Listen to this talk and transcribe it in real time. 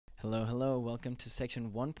Hello, hello. Welcome to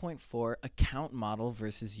section 1.4, account model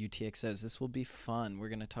versus UTXOs. This will be fun. We're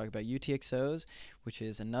going to talk about UTXOs, which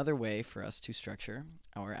is another way for us to structure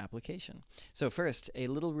our application. So first, a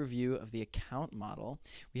little review of the account model.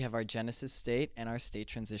 We have our genesis state and our state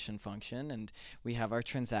transition function, and we have our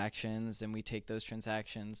transactions, and we take those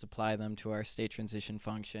transactions, apply them to our state transition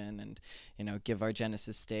function, and give our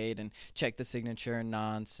genesis state and check the signature,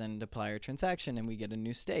 nonce, and apply our transaction, and we get a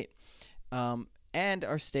new state. And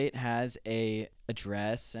our state has a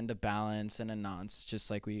address and a balance and a nonce,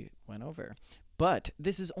 just like we went over. But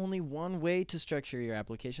this is only one way to structure your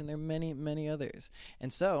application. There are many, many others.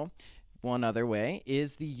 And so one other way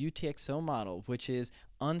is the UTXO model, which is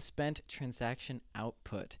unspent transaction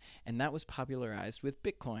output. And that was popularized with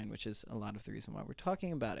Bitcoin, which is a lot of the reason why we're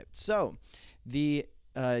talking about it. So the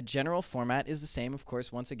general format is the same, of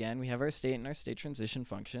course. Once again, we have our state and our state transition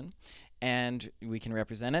function, and we can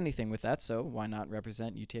represent anything with that, so why not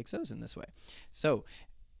represent UTXOs in this way? So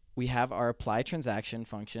we have our apply transaction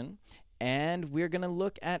function, and we're going to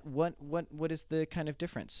look at what is the kind of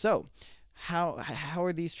difference. So how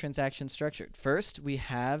are these transactions structured? First, we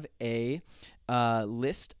have a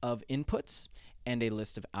list of inputs and a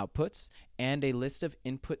list of outputs, and a list of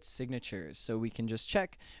input signatures. So we can just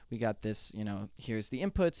check. We got this, here's the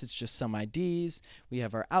inputs. It's just some IDs. We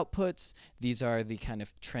have our outputs. These are the kind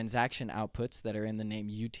of transaction outputs that are in the name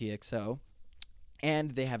UTXO.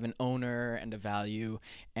 And they have an owner and a value,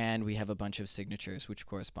 and we have a bunch of signatures which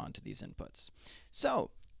correspond to these inputs. So,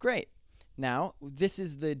 great. Now, this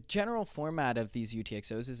is the general format of these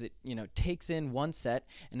UTXOs, is it takes in one set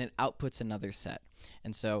and it outputs another set.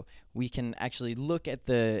 And so we can actually look at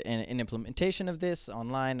an implementation of this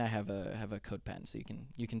online. I have a code pen, so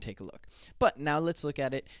you can take a look. But now let's look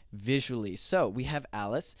at it visually. So we have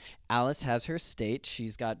Alice. Alice has her state.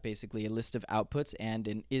 She's got basically a list of outputs and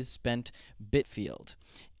an is-spent bit field.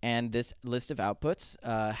 And this list of outputs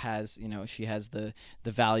has, she has the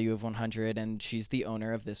value of 100, and she's the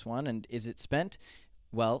owner of this one. And is it spent?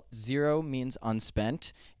 Well, 0 means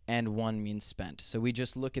unspent, and 1 means spent. So we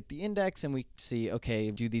just look at the index, and we see,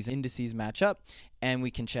 okay, do these indices match up? And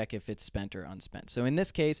we can check if it's spent or unspent. So in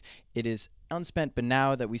this case, it is unspent, but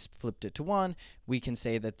now that we flipped it to 1, we can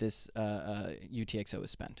say that this UTXO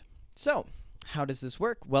is spent. So how does this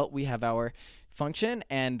work? Well, we have our function,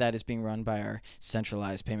 and that is being run by our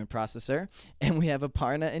centralized payment processor. And we have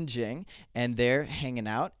Aparna and Jing, and they're hanging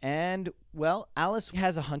out. And, well, Alice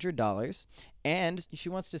has $100, and she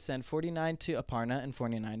wants to send 49 to Aparna and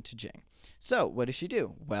 49 to Jing. So what does she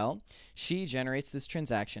do? Well, she generates this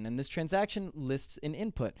transaction, and this transaction lists an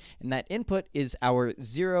input, and that input is our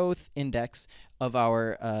 0th index of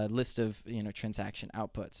our list of transaction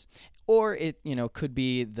outputs. Or it could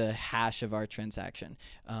be the hash of our transaction.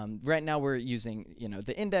 Right now we're using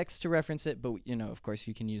the index to reference it, but of course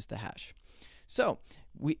you can use the hash. So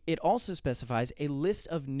it also specifies a list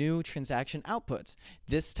of new transaction outputs.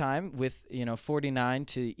 This time with 49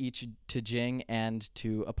 to each to Jing and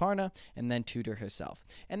to Aparna, and then 2 to herself.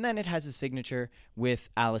 And then it has a signature with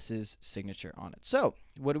Alice's signature on it. So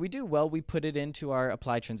what do? Well, we put it into our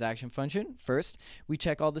apply transaction function. First, we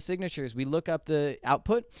check all the signatures. We look up the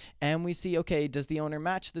output, and we see, okay, does the owner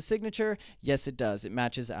match the signature? Yes, it does. It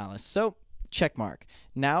matches Alice. So check mark.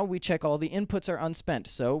 Now we check all the inputs are unspent.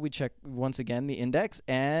 So we check once again the index,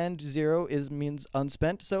 and 0 means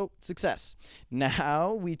unspent, so success.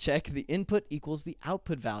 Now we check the input equals the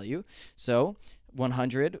output value. So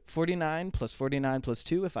 149 plus 49 plus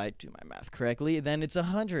 2, if I do my math correctly, then it's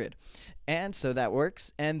 100. And so that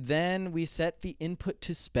works. And then we set the input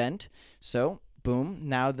to spent. So boom,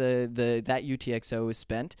 now that UTXO is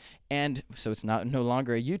spent, and so it's no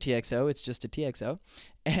longer a UTXO, it's just a TXO,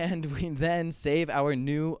 and we then save our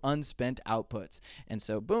new unspent outputs. And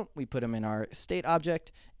so boom, we put them in our state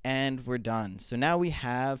object, and we're done. So now we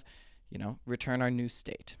have, return our new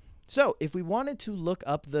state. So if we wanted to look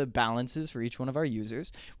up the balances for each one of our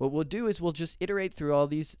users, what we'll do is we'll just iterate through all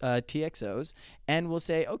these TXOs, and we'll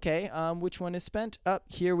say, okay, which one is spent?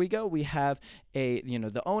 Here we go. We have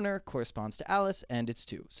the owner corresponds to Alice, and it's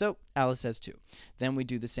 2. So Alice has 2. Then we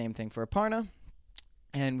do the same thing for Aparna,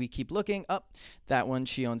 and we keep looking up. That one,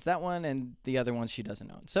 she owns that one, and the other one she doesn't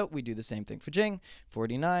own. So we do the same thing for Jing,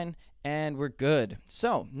 49, And we're good.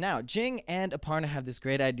 So now Jing and Aparna have this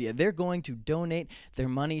great idea. They're going to donate their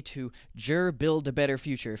money to Build a Better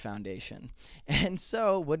Future Foundation. And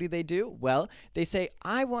so what do? Well, they say,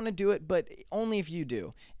 I want to do it, but only if you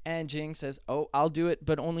do. And Jing says, oh, I'll do it,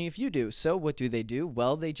 but only if you do. So what do?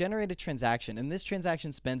 Well, they generate a transaction, and this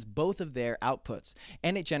transaction spends both of their outputs,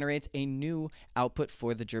 and it generates a new output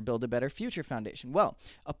for the Build a Better Future Foundation. Well,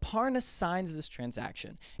 Aparna signs this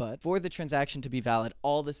transaction, but for the transaction to be valid,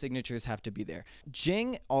 all the signatures have to be there.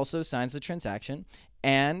 Jing also signs the transaction,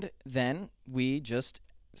 and then we just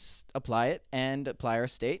apply it and apply our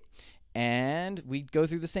state. And we go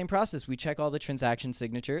through the same process. We check all the transaction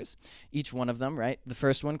signatures, each one of them, right? The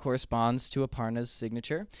first one corresponds to Aparna's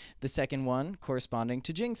signature, the second one corresponding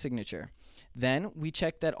to Jing's signature. Then we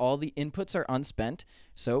check that all the inputs are unspent.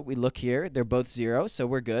 So we look here, they're both 0, so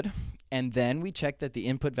we're good. And then we check that the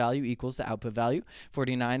input value equals the output value.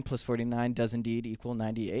 49 plus 49 does indeed equal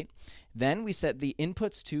 98. Then we set the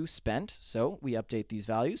inputs to spent, so we update these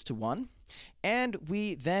values to 1. And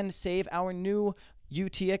we then save our new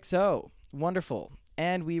UTXO. Wonderful.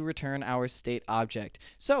 And we return our state object.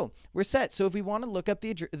 So we're set. So if we want to look up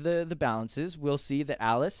the balances, we'll see that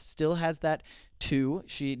Alice still has that 2.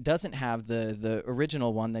 She doesn't have the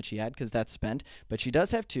original one that she had because that's spent, but she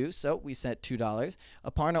does have 2, so we set $2.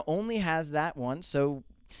 Aparna only has that one, so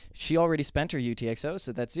she already spent her UTXO,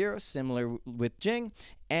 so that's 0, similar with Jing.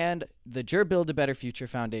 And the Build a Better Future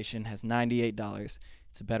Foundation has $98.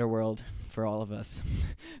 It's a better world for all of us.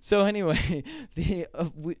 So anyway,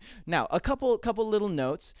 now a couple little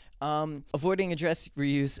notes. Avoiding address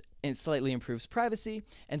reuse slightly improves privacy.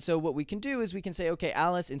 And so what we can do is we can say, okay,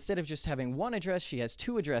 Alice, instead of just having one address, she has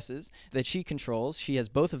 2 addresses that she controls. She has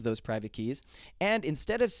both of those private keys. And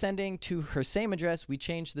instead of sending to her same address, we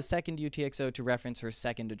change the second UTXO to reference her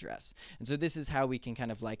second address. And so this is how we can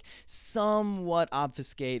kind of like somewhat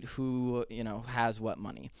obfuscate who, has what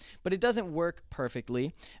money. But it doesn't work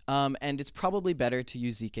perfectly. And it's probably better to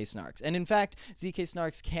use ZK snarks. And in fact, ZK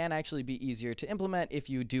snarks can actually be easier to implement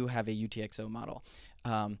if you do have a UTXO model.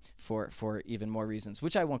 For even more reasons,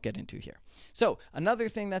 which I won't get into here. So another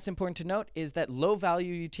thing that's important to note is that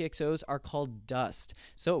low-value UTXOs are called dust.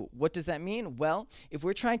 So what does that mean? Well, if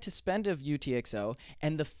we're trying to spend a UTXO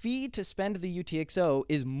and the fee to spend the UTXO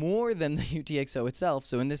is more than the UTXO itself,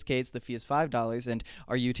 so in this case the fee is $5 and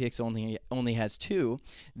our UTXO only has 2,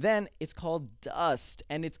 then it's called dust.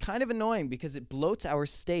 And it's kind of annoying because it bloats our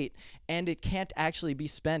state and it can't actually be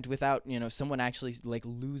spent without someone actually like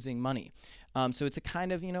losing money. So it's a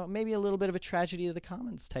kind of, maybe a little bit of a tragedy of the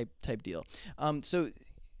commons type deal. So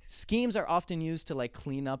schemes are often used to like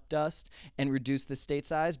clean up dust and reduce the state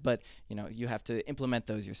size, but you have to implement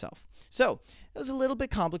those yourself. So it was a little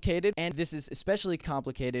bit complicated, and this is especially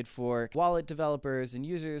complicated for wallet developers and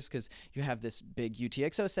users because you have this big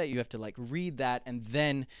UTXO set. You have to like read that and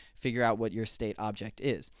then figure out what your state object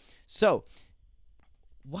is. So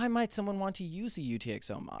why might someone want to use a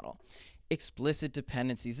UTXO model? Explicit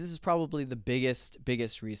dependencies. This is probably the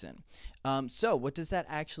biggest reason. So what does that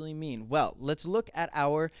actually mean? Well, let's look at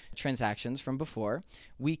our transactions from before.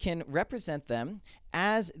 We can represent them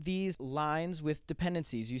as these lines with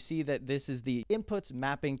dependencies. You see that this is the inputs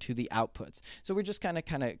mapping to the outputs. So we're just kind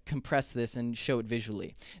of compress this and show it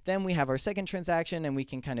visually. Then we have our second transaction, and we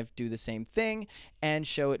can kind of do the same thing and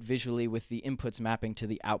show it visually with the inputs mapping to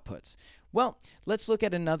the outputs. Well, let's look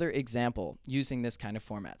at another example using this kind of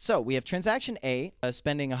format. So we have transaction A,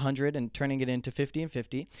 spending 100 and turning it into 50 and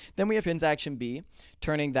 50. Then we have transaction B,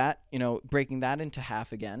 turning that, breaking that into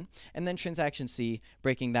half again. And then transaction C,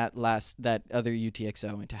 breaking that other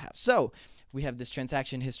UTXO into half. So we have this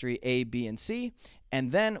transaction history A, B, and C.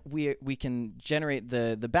 And then we can generate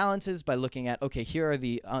the balances by looking at, okay, here are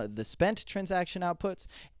the spent transaction outputs,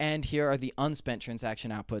 and here are the unspent transaction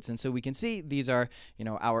outputs. And so we can see these are,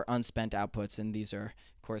 our unspent outputs, and these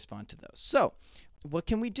correspond to those. So what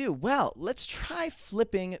can we do? Well, let's try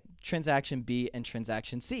flipping transaction B and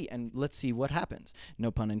transaction C, and let's see what happens. No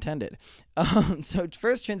pun intended. So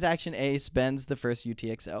first, transaction A spends the first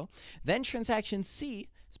UTXO. Then transaction C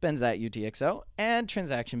spends that UTXO, and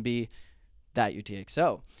transaction B that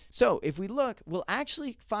UTXO. So if we look, we'll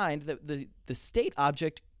actually find that the state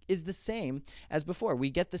object is the same as before. We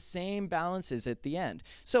get the same balances at the end.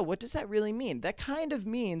 So what does that really mean? That kind of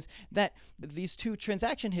means that these two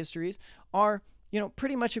transaction histories are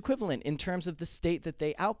pretty much equivalent in terms of the state that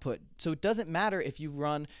they output. So it doesn't matter if you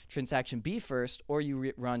run transaction B first or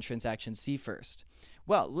you run transaction C first.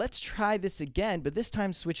 Well, let's try this again, but this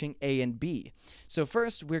time switching A and B. So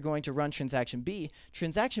first, we're going to run transaction B.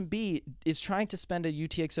 Transaction B is trying to spend a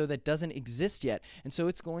UTXO that doesn't exist yet, and so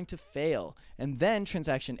it's going to fail. And then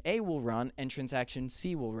transaction A will run, and transaction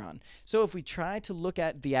C will run. So if we try to look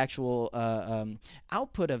at the actual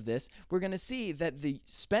output of this, we're going to see that the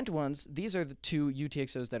spent ones, these are the 2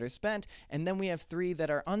 UTXOs that are spent, and then we have 3 that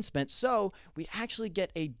are unspent. So we actually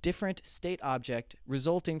get a different state object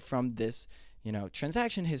resulting from this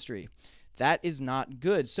transaction history. That is not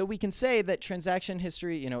good. So we can say that transaction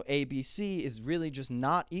history, ABC is really just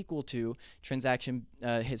not equal to transaction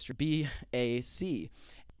history BAC.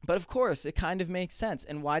 But of course, it kind of makes sense.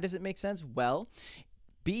 And why does it make sense? Well,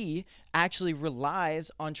 B actually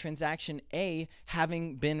relies on transaction A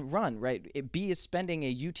having been run, right? B is spending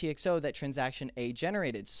a UTXO that transaction A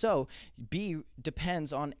generated. So B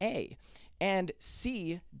depends on A. And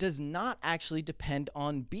C does not actually depend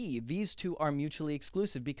on B. These two are mutually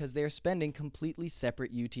exclusive because they're spending completely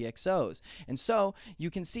separate UTXOs. And so you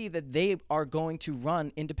can see that they are going to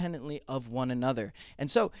run independently of one another. And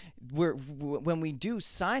so when we do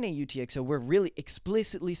sign a UTXO, we're really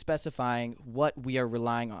explicitly specifying what we are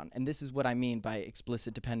relying on. And this is what I mean by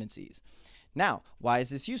explicit dependencies. Now, why is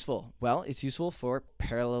this useful? Well, it's useful for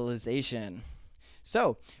parallelization.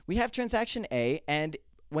 So we have transaction A, and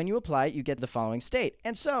when you apply it, you get the following state.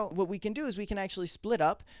 And so what we can do is we can actually split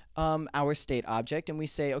up our state object, and we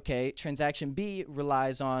say, okay, transaction B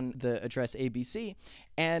relies on the address ABC,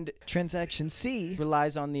 and transaction C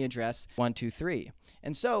relies on the address 123.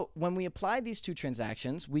 And so when we apply these 2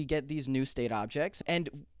 transactions, we get these new state objects, and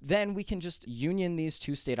then we can just union these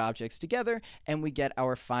 2 state objects together, and we get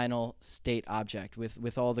our final state object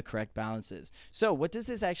with all the correct balances. So what does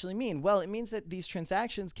this actually mean? Well, it means that these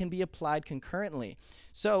transactions can be applied concurrently.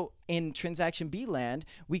 So in transaction B land,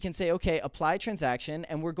 we can say, okay, apply transaction,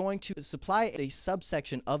 and we're going to supply a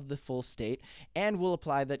subsection of the full state, and we'll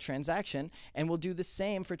apply that transaction, and we'll do the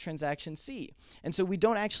same for transaction C. And so we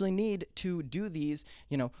don't actually need to do these,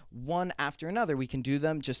 one after another. We can do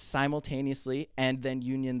them just simultaneously and then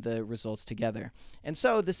union the results together. And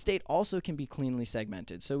so the state also can be cleanly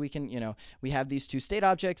segmented. So we can, we have these 2 state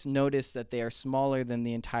objects. Notice that they are smaller than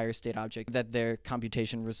the entire state object that their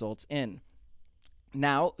computation results in.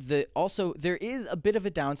 Now, also there is a bit of a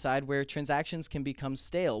downside where transactions can become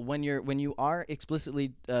stale. When you are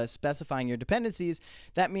explicitly specifying your dependencies,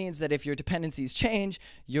 that means that if your dependencies change,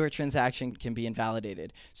 your transaction can be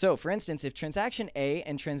invalidated. So, for instance, if transaction A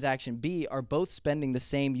and transaction B are both spending the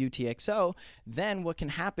same UTXO, then what can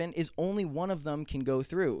happen is only one of them can go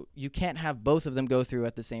through. You can't have both of them go through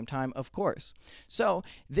at the same time, of course. So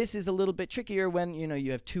this is a little bit trickier when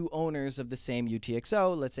you have 2 owners of the same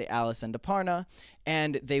UTXO, let's say Alice and Aparna,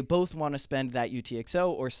 and they both want to spend that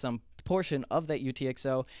UTXO or some portion of that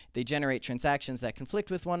UTXO. They generate transactions that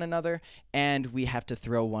conflict with one another, and we have to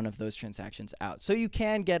throw one of those transactions out. So you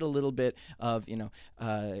can get a little bit of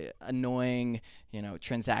annoying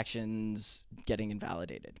transactions getting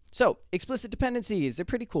invalidated. So explicit dependencies, they're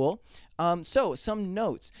pretty cool. So some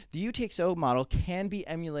notes. The UTXO model can be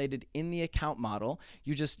emulated in the account model.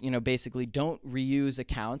 You just basically don't reuse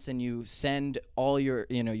accounts, and you send all your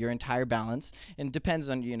your entire balance, and it depends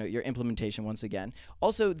on your implementation once again.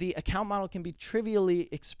 Also, the account model can be trivially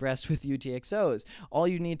expressed with UTXOs. All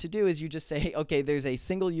you need to do is you just say, okay, there's a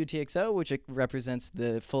single UTXO which represents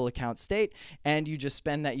the full account state, and you just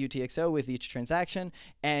spend that UTXO with each transaction,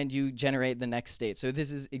 and you generate the next state. So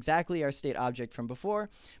this is exactly our state object from before,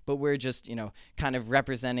 but we're just kind of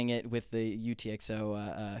representing it with the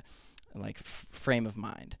UTXO frame of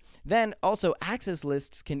mind. Then also access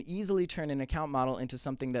lists can easily turn an account model into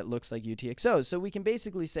something that looks like UTXOs. So we can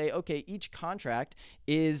basically say, okay, each contract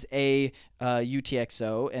is a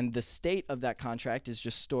UTXO, and the state of that contract is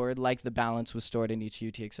just stored like the balance was stored in each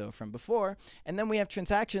UTXO from before. And then we have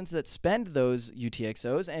transactions that spend those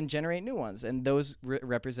UTXOs and generate new ones, and those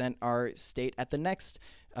represent our state at the next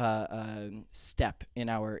step in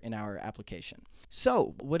our application.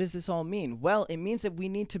 So what does this all mean? Well, it means that we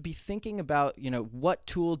need to be thinking about, what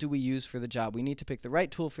tool do we use for the job? We need to pick the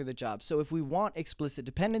right tool for the job. So if we want explicit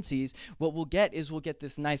dependencies, what we'll get is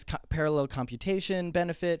this nice parallel computation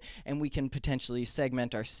benefit, and we can potentially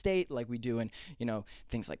segment our state like we do in,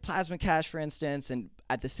 things like plasma cache, for instance. And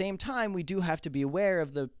at the same time, we do have to be aware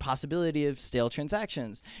of the possibility of stale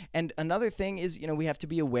transactions. And another thing is, we have to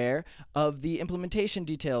be aware of the implementation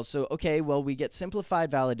details. So, okay, well, we get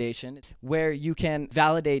simplified validation where you can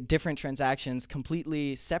validate different transactions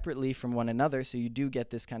completely separately from one another. So you do get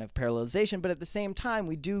this kind of parallelization, but at the same time,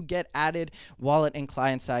 we do get added wallet and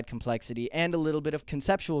client-side complexity and a little bit of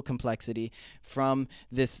conceptual complexity from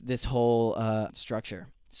this whole structure.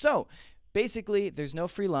 So Basically, there's no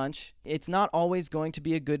free lunch. It's not always going to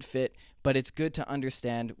be a good fit, but it's good to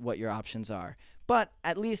understand what your options are. But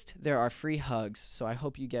at least there are free hugs, so I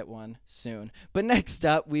hope you get one soon. But next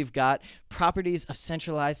up, we've got properties of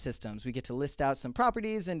centralized systems. We get to list out some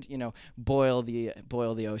properties and, boil the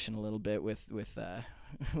ocean a little bit with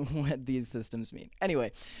what these systems mean.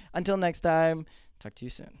 Anyway, until next time, talk to you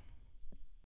soon.